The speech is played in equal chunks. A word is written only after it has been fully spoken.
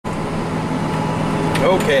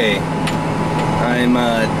Okay, I'm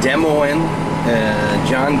demoing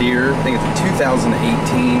John Deere. I think it's a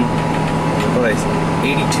 2018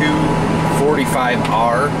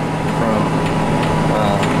 8245R from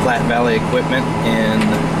Platte Valley Equipment in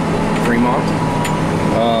Fremont.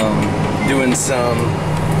 Doing some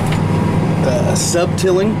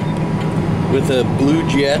sub-tilling with a Blue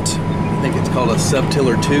Jet. I think it's called a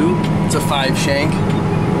Sub-Tiller 2. It's a 5-shank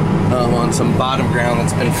on some bottom ground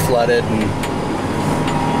that's been flooded and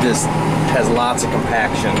just has lots of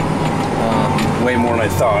compaction. Way more than I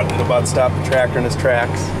thought. It'll about stop the tractor in its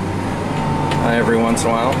tracks every once in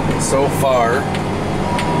a while. So far,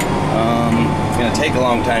 it's going to take a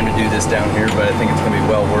long time to do this down here, but I think it's going to be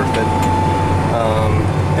well worth it.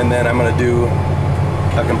 And then I'm going to do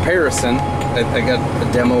a comparison. I got a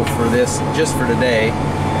demo for this just for today,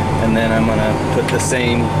 and then I'm going to put the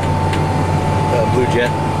same Blue Jet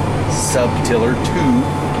Sub-Tiller 2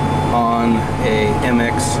 on a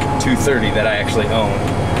MX 230 that I actually own.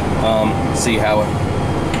 See how it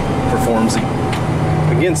performs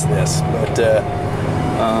against this. But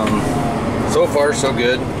so far so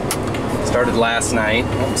good. Started last night.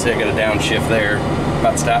 See, I got a downshift there.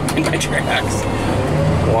 About stopped in my tracks.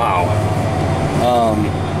 Wow.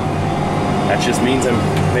 That just means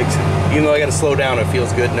even though I got to slow down, it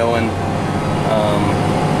feels good knowing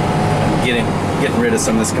getting rid of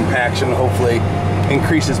some of this compaction. Hopefully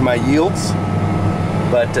increases my yields.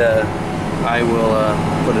 But I will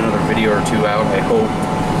put another video or two out, I hope,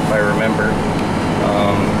 if I remember,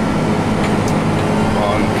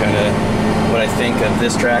 on kind of what I think of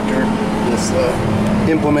this tractor, this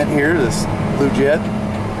implement here, this Blue Jet,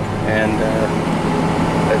 and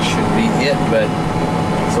that should be it. But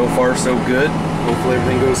so far so good. Hopefully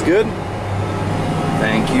everything goes good.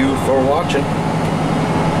 Thank you for watching.